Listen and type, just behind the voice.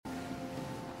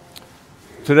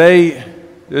Today,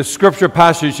 the scripture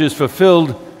passage is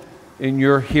fulfilled in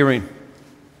your hearing.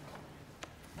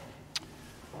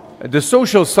 The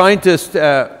social scientist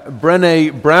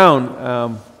Brené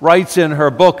Brown writes in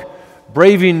her book,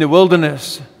 Braving the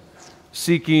Wilderness,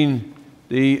 seeking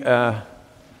belonging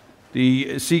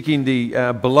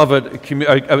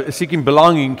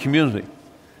community.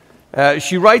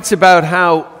 She writes about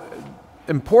how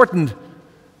important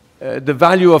the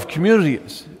value of community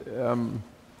is.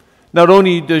 Not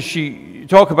only does she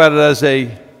talk about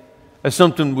it as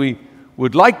something we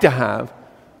would like to have,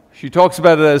 she talks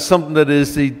about it as something that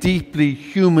is a deeply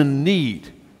human need.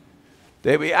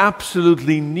 That we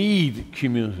absolutely need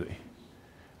community.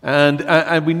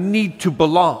 And we need to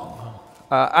belong.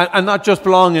 And not just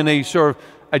belong in a sort of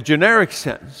a generic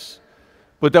sense,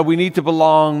 but that we need to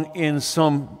belong in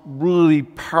some really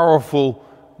powerful,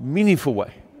 meaningful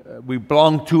way. We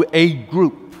belong to a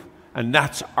group, and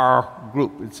that's our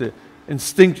group. It's a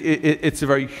instinct. It's a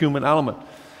very human element.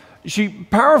 She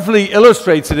powerfully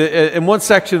illustrates it in one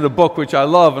section of the book, which I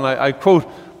love, and I quote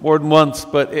more than once,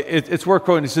 but it's worth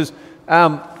quoting. It says,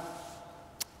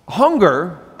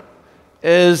 hunger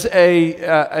is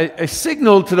a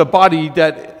signal to the body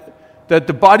that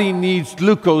the body needs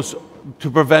glucose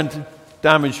to prevent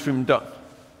damage from done.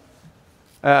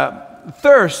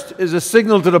 Thirst is a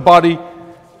signal to the body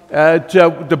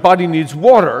the body needs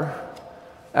water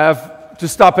to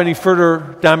stop any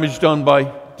further damage done by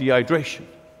dehydration.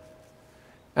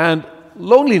 And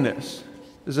loneliness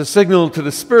is a signal to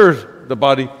the spirit of the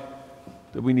body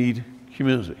that we need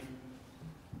community.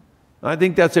 And I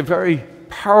think that's a very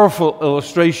powerful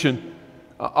illustration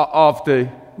of the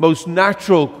most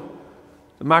natural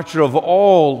of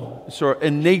all sort of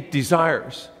innate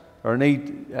desires or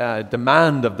innate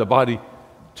demand of the body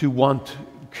to want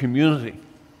community.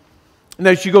 And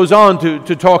then she goes on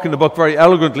to talk in the book very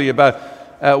eloquently about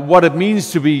what it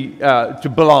means to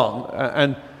belong,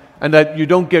 and that you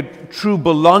don't get true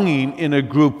belonging in a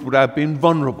group without being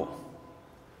vulnerable.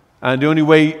 And the only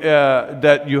way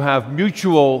that you have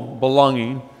mutual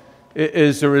belonging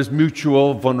is there is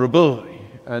mutual vulnerability,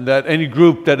 and that any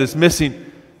group that is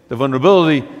missing the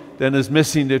vulnerability then is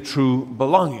missing the true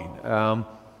belonging. And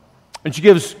she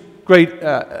gives great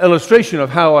illustration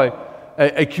of how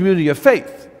a community of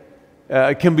faith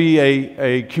can be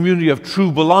a community of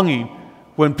true belonging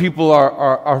when people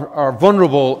are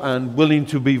vulnerable and willing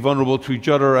to be vulnerable to each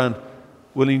other and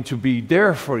willing to be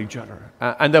there for each other.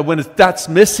 And that when that's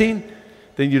missing,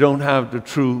 then you don't have the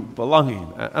true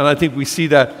belonging. And I think we see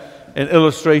that in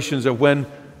illustrations of when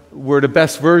we're the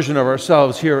best version of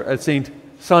ourselves here at St.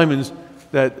 Simon's,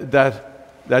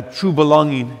 that true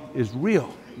belonging is real,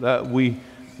 that we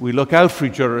look out for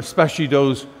each other, especially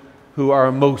those who are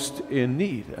most in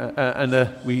need, and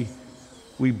we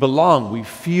belong, we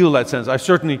feel that sense. I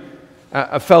certainly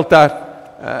felt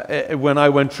that when I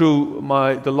went through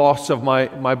the loss of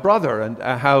my brother, and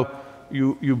how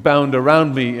you bound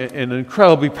around me in an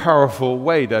incredibly powerful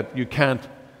way that you can't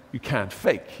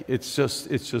fake. It's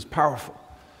just powerful.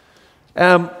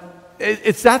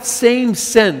 It's that same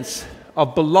sense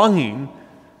of belonging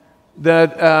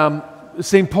that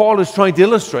St. Paul is trying to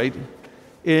illustrate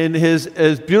in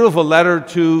his beautiful letter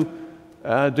to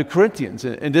the Corinthians.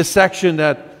 In this section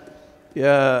that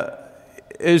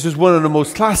is just one of the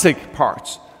most classic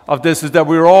parts of this, is that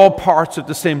we're all parts of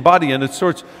the same body, and it's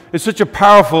such a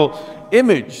powerful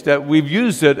image that we've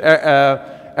used it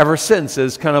ever since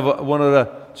as kind of one of the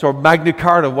sort of Magna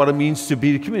Carta of what it means to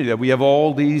be the community, that we have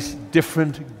all these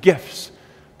different gifts,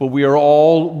 but we are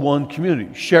all one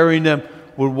community, sharing them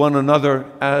with one another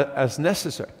as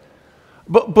necessary.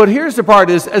 But here's the part: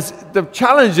 is as the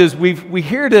challenge is, we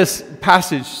hear this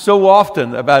passage so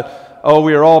often about,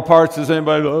 we are all parts of the same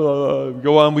body.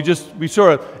 Go on.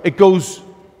 It goes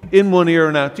in one ear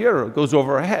and out the other. It goes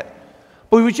over our head.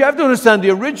 But what you have to understand, the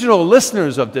original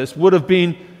listeners of this would have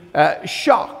been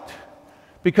shocked,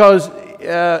 because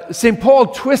St. Paul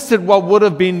twisted what would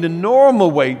have been the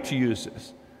normal way to use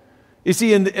this. You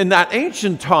see, in that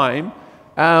ancient time,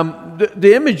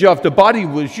 the image of the body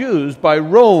was used by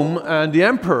Rome and the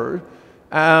emperor,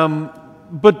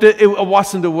 but it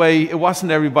wasn't the way. It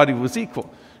wasn't everybody was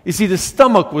equal. You see, the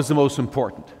stomach was the most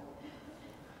important,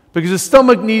 because the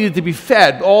stomach needed to be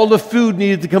fed. All the food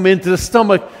needed to come into the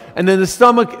stomach, and then the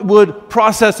stomach would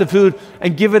process the food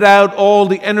and give it out all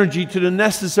the energy to the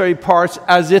necessary parts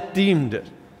as it deemed it.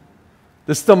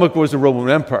 The stomach was the Roman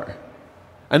Empire,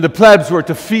 and the plebs were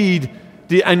to feed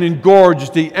and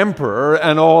engorge the emperor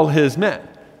and all his men.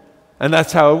 And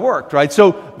that's how it worked, right?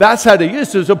 So that's how they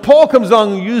used it. So Paul comes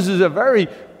along and uses a very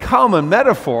common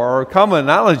metaphor or common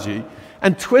analogy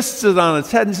and twists it on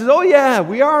its head and says, oh yeah,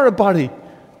 we are a body.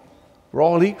 We're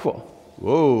all equal.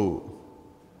 Whoa.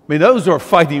 I mean, those are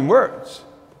fighting words.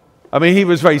 I mean, he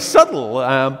was very subtle.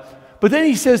 But then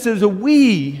he says there's a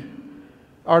we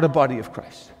are the body of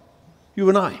Christ. You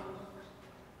and I.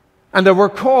 And that we're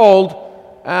called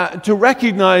to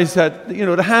recognize that,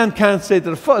 the hand can't say to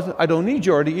the foot, I don't need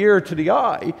you, or the ear to the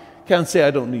eye can't say,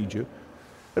 I don't need you.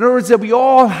 In other words, that we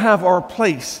all have our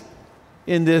place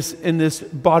in this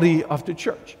body of the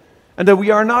church. And that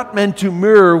we are not meant to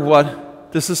mirror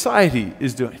what the society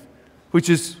is doing, which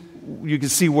is, you can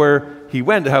see where he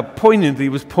went, how poignantly he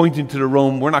was pointing to the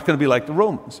Rome. We're not going to be like the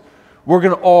Romans. We're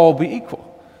going to all be equal.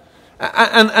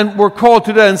 And we're called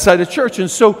to that inside the church.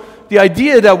 And so the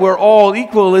idea that we're all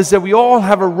equal is that we all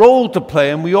have a role to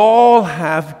play and we all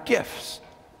have gifts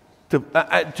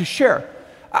to share.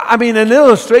 I mean, an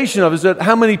illustration of it is that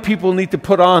how many people need to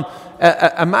put on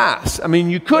a mass. I mean,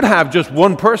 you could have just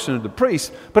one person, the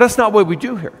priest, but that's not what we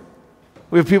do here.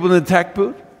 We have people in the tech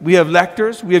booth. We have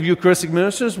lectors, we have Eucharistic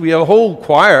ministers, we have a whole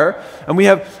choir, and we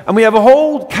have a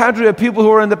whole cadre of people who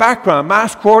are in the background,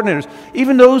 mass coordinators,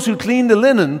 even those who clean the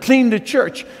linen, clean the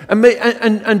church,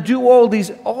 and do all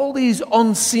these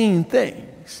unseen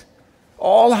things.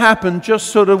 All happen just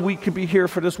so that we could be here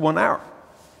for this 1 hour.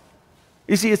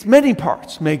 You see, it's many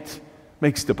parts makes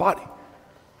the body.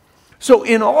 So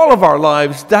in all of our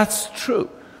lives, that's true.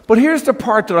 But here's the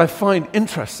part that I find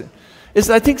interesting, is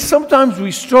I think sometimes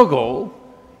we struggle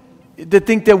to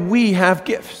think that we have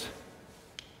gifts.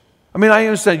 I mean, I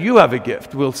understand you have a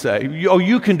gift, we'll say.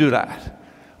 You can do that.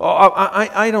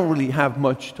 I don't really have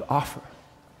much to offer.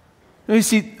 And you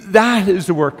see, that is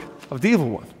the work of the evil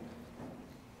one.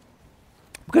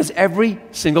 Because every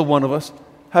single one of us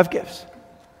have gifts.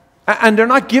 And they're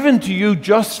not given to you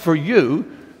just for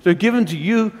you. They're given to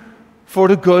you for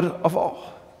the good of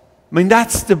all. I mean,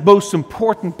 that's the most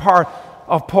important part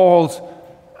of Paul's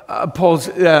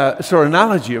sort of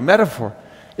analogy or metaphor,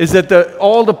 is that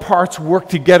all the parts work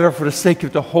together for the sake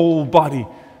of the whole body.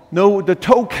 No, the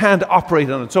toe can't operate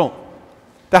on its own.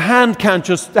 The hand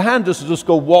doesn't just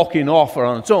go walking off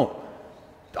on its own.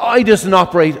 The eye doesn't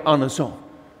operate on its own.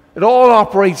 It all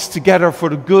operates together for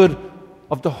the good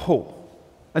of the whole.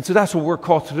 And so that's what we're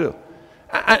called to do.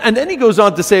 And then he goes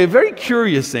on to say a very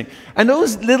curious thing. And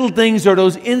those little things, or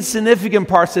those insignificant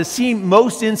parts that seem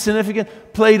most insignificant,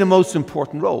 play the most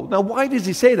important role. Now, why does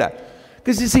he say that?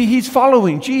 Because you see, he's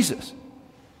following Jesus.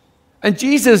 And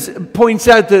Jesus points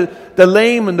out the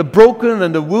lame and the broken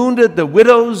and the wounded, the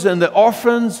widows and the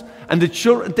orphans and the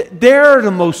children. They're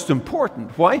the most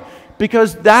important. Why?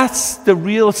 Because that's the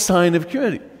real sign of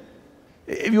community.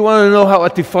 If you want to know how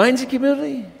it defines a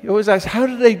community, you always ask, how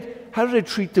do they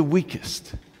treat the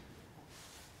weakest?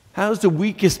 How's the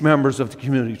weakest members of the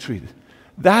community treated?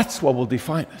 That's what will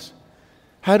define us.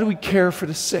 How do we care for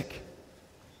the sick?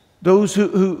 Those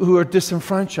who are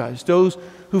disenfranchised, those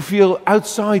who feel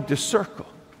outside the circle.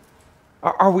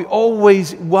 Are we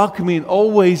always welcoming,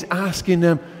 always asking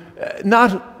them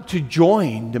not to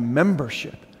join the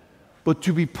membership, but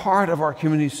to be part of our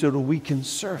community so that we can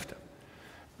serve them?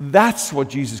 That's what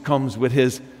Jesus comes with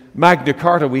his Magna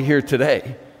Carta we hear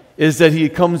today, is that he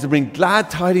comes to bring glad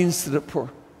tidings to the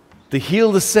poor, to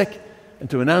heal the sick, and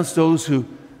to announce those who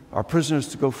are prisoners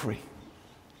to go free.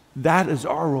 That is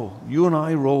our role. You and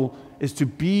I role is to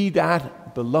be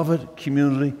that beloved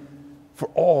community for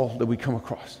all that we come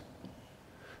across.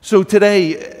 So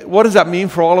today, what does that mean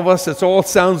for all of us? It all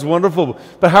sounds wonderful,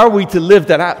 but how are we to live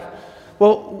that out?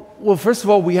 Well, first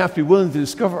of all, we have to be willing to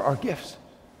discover our gifts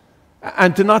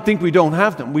and to not think we don't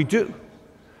have them. We do.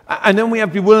 And then we have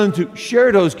to be willing to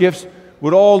share those gifts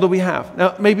with all that we have.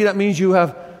 Now, maybe that means you're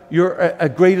a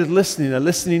great at listening, a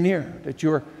listening ear, that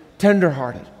you're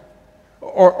tender-hearted.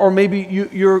 Or maybe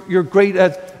you're great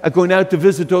at going out to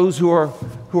visit those who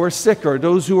are sick, or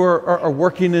those who are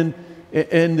working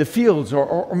in the fields,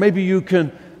 or maybe you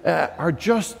are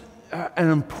just an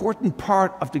important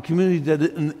part of the community that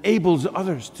enables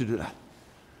others to do that.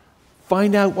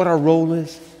 Find out what our role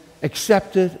is,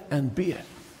 accept it, and be it.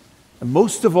 And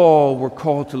most of all, we're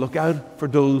called to look out for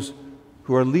those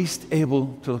who are least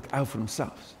able to look out for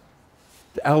themselves.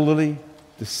 The elderly,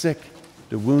 the sick,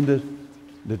 the wounded,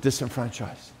 the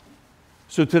disenfranchised.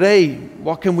 So today,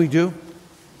 what can we do?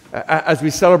 As we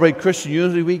celebrate Christian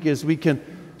Unity Week, is we can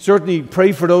certainly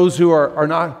pray for those who are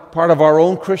not part of our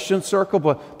own Christian circle,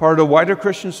 but part of the wider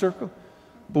Christian circle.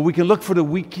 But we can look for the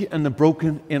weak and the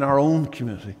broken in our own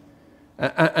community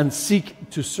and seek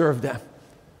to serve them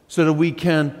so that we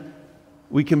can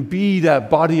be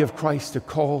that body of Christ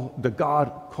that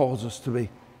God calls us to be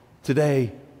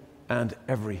today and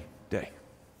every